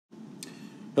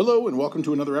Hello and welcome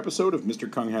to another episode of Mr.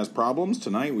 Kung Has Problems.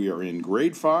 Tonight we are in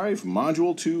Grade 5,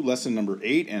 Module 2, Lesson number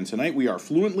 8, and tonight we are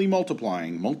fluently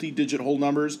multiplying multi-digit whole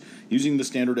numbers using the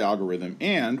standard algorithm,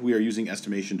 and we are using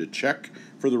estimation to check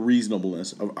for the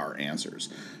reasonableness of our answers.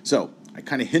 So, I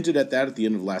kind of hinted at that at the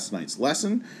end of last night's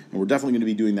lesson, and we're definitely going to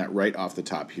be doing that right off the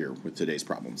top here with today's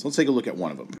problems. Let's take a look at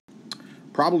one of them.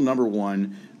 Problem number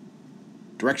 1.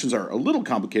 Directions are a little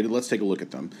complicated. Let's take a look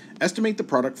at them. Estimate the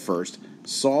product first.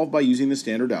 Solve by using the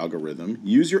standard algorithm.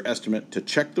 Use your estimate to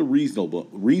check the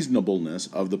reasonableness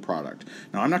of the product.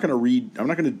 Now, I'm not going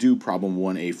to do problem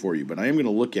 1A for you, but I am going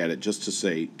to look at it just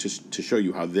to show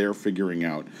you how they're figuring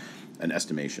out an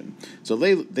estimation. So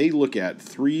they look at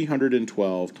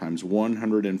 312 times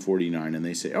 149, and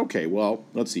they say, okay, well,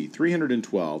 let's see,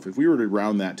 312, if we were to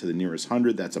round that to the nearest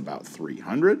hundred, that's about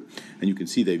 300. And you can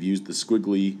see they've used the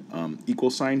squiggly equal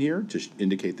sign here to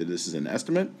indicate that this is an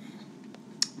estimate.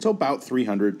 So about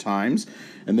 300 times.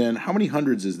 And then how many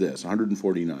hundreds is this?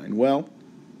 149. Well,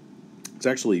 it's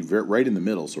actually right in the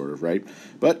middle, sort of, right?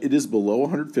 But it is below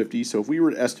 150, so if we were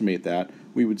to estimate that,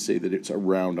 we would say that it's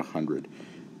around 100.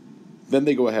 Then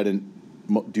they go ahead and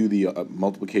do the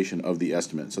multiplication of the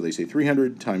estimate. So they say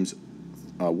 300 times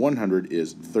 100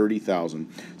 is 30,000.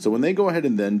 So when they go ahead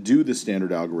and then do the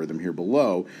standard algorithm here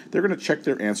below, they're going to check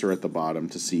their answer at the bottom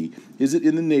to see, is it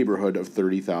in the neighborhood of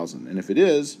 30,000? And if it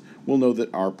is, we'll know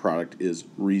that our product is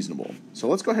reasonable. So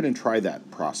let's go ahead and try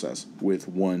that process with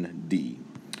 1D.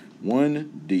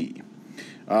 1D.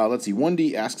 Let's see,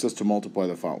 1D asks us to multiply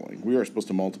the following. We are supposed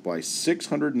to multiply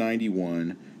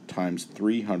 691 times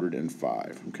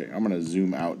 305. Okay, I'm going to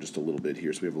zoom out just a little bit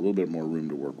here so we have a little bit more room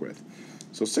to work with.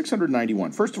 So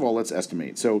 691. First of all, let's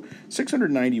estimate. So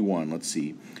 691, let's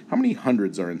see. How many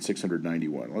hundreds are in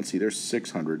 691? Let's see, there's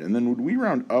 600. And then would we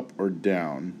round up or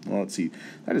down? Well, let's see.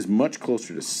 That is much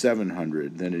closer to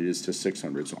 700 than it is to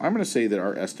 600. So I'm going to say that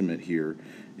our estimate here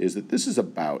is that this is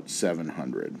about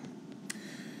 700.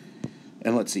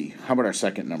 And let's see, how about our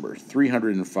second number,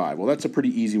 305? Well, that's a pretty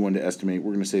easy one to estimate.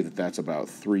 We're going to say that that's about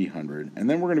 300. And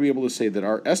then we're going to be able to say that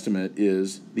our estimate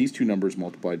is these two numbers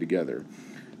multiplied together.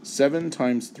 7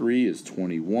 times 3 is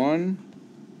 21.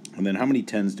 And then how many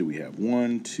tens do we have?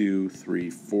 1, 2, 3,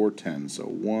 4 tens. So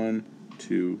 1,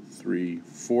 2, 3,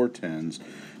 4 tens.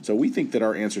 So we think that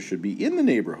our answer should be in the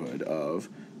neighborhood of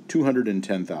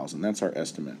 210,000. That's our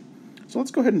estimate. So let's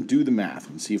go ahead and do the math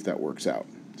and see if that works out.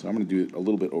 So I'm going to do it a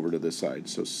little bit over to this side.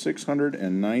 So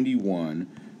 691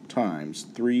 times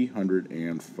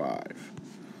 305.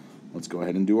 Let's go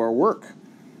ahead and do our work.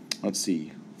 Let's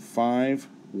see. 5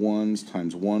 ones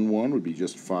times 1 1 would be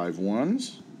just 5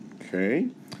 ones. Okay.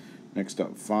 Next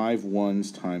up, 5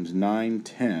 ones times 9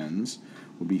 tens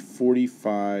would be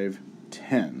 45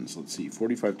 tens. Let's see.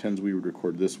 45 tens we would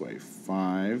record this way.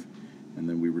 5, and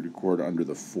then we would record under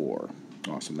the 4.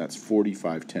 Awesome. That's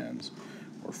 45 tens,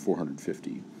 or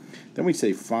 450. Then we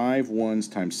say 5 ones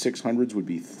times 6 hundreds would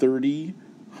be 30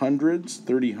 hundreds.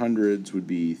 30 hundreds would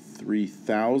be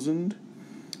 3,000.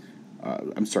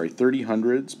 30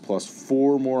 hundreds plus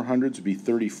 4 more hundreds would be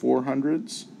 34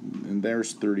 hundreds. And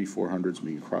there's 34 hundreds.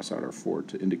 We can cross out our 4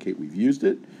 to indicate we've used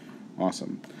it.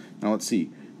 Awesome. Now let's see.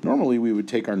 Normally we would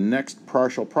take our next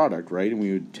partial product, right, and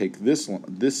we would take this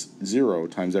 0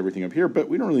 times everything up here, but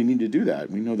we don't really need to do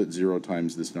that. We know that 0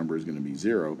 times this number is going to be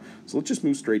 0. So let's just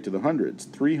move straight to the hundreds.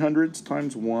 3 hundreds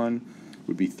times 1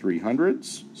 would be 3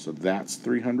 hundreds, so that's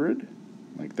 300,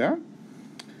 like that.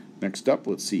 Next up,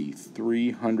 let's see,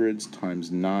 3 hundreds times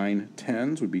 9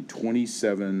 tens would be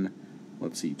 27,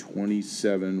 let's see,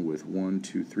 27 with 1,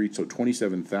 2, 3, so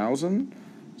 27,000.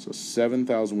 So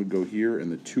 7,000 would go here, and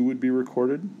the 2 would be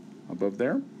recorded above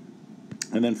there.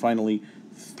 And then finally,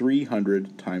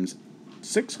 300 times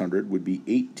 600 would be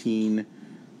 18,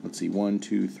 let's see, 1,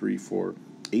 2, 3, 4,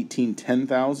 18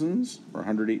 10,000s, or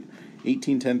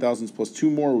 18 10,000s plus 2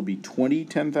 more would be 20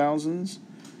 10,000s.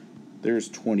 There's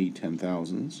 20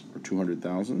 10,000s, or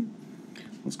 200,000.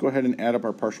 Let's go ahead and add up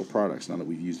our partial products now that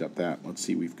we've used up that. Let's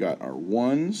see, we've got our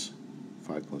 1s,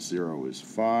 5 plus 0 is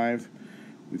 5.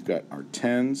 We've got our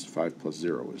tens, 5 plus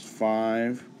 0 is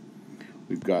 5.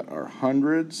 We've got our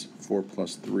hundreds, 4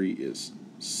 plus 3 is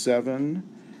 7.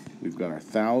 We've got our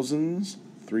thousands,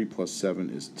 3 plus 7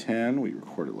 is 10. We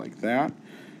record it like that.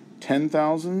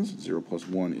 10,000s, 0 plus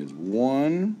 1 is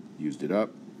 1. Used it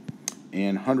up.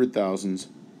 And 100,000s,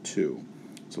 2.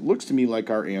 So it looks to me like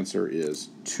our answer is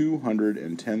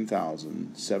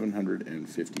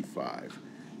 210,755.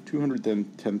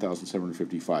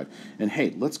 210,755. And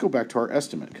hey, let's go back to our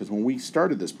estimate, because when we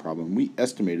started this problem, we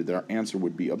estimated that our answer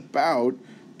would be about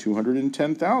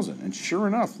 210,000. And sure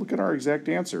enough, look at our exact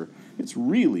answer. It's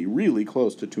really, really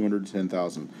close to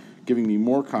 210,000. giving me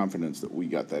more confidence that we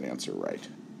got that answer right.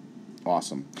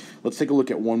 Awesome. Let's take a look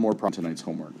at one more problem in tonight's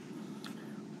homework.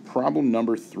 Problem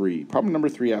number 3. Problem number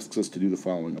 3 asks us to do the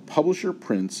following. A publisher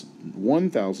prints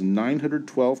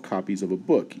 1,912 copies of a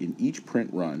book in each print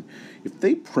run. If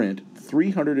they print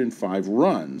 305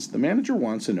 runs, the manager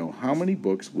wants to know how many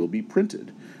books will be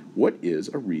printed. What is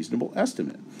a reasonable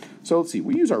estimate? So let's see.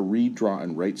 We use our read, draw,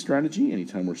 and write strategy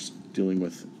anytime we're dealing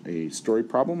with a story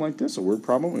problem like this, a word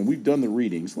problem, and we've done the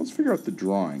reading. So let's figure out the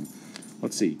drawing.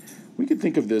 Let's see. We could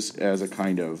think of this as a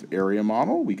kind of area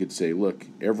model. We could say, look,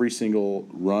 every single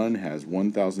run has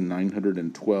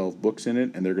 1,912 books in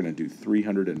it, and they're going to do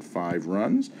 305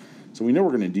 runs. So we know we're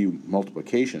going to do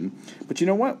multiplication. But you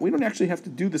know what? We don't actually have to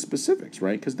do the specifics,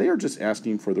 right? Because they are just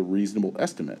asking for the reasonable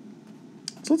estimate.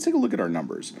 So let's take a look at our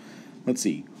numbers. Let's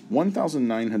see.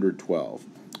 1,912.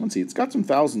 Let's see. It's got some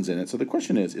thousands in it. So the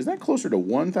question is that closer to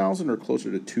 1,000 or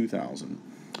closer to 2,000?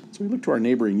 So we look to our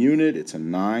neighboring unit, it's a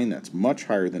 9, that's much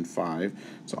higher than 5.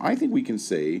 So I think we can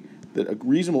say that a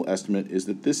reasonable estimate is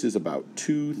that this is about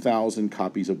 2,000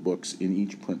 copies of books in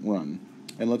each print run.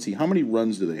 And let's see, how many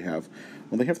runs do they have?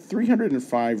 Well, they have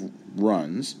 305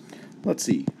 runs. Let's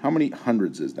see, how many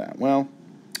hundreds is that? Well,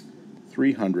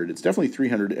 300, it's definitely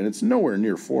 300, and it's nowhere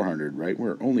near 400, right?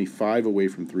 We're only 5 away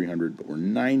from 300, but we're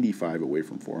 95 away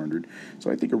from 400.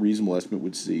 So I think a reasonable estimate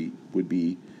would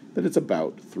be that it's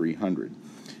about 300.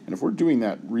 And if we're doing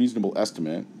that reasonable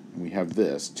estimate, and we have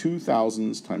this,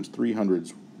 2,000s times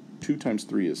 300s, 2 times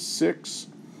 3 is 6.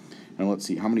 And let's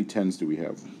see, how many 10s do we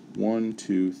have? 1,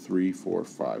 2, 3, 4,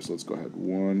 5. So let's go ahead.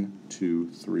 1, 2,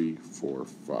 3, 4,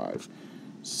 5.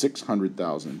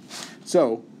 600,000.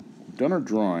 So, we've done our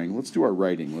drawing. Let's do our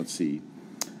writing. Let's see.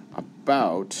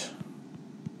 About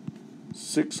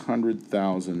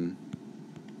 600,000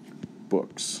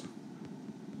 books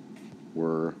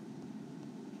were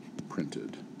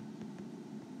printed.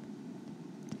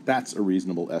 That's a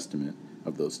reasonable estimate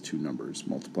of those two numbers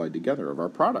multiplied together of our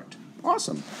product.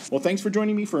 Awesome. Well, thanks for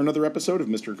joining me for another episode of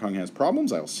Mr. Kung Has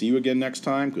Problems. I'll see you again next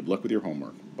time. Good luck with your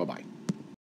homework. Bye-bye.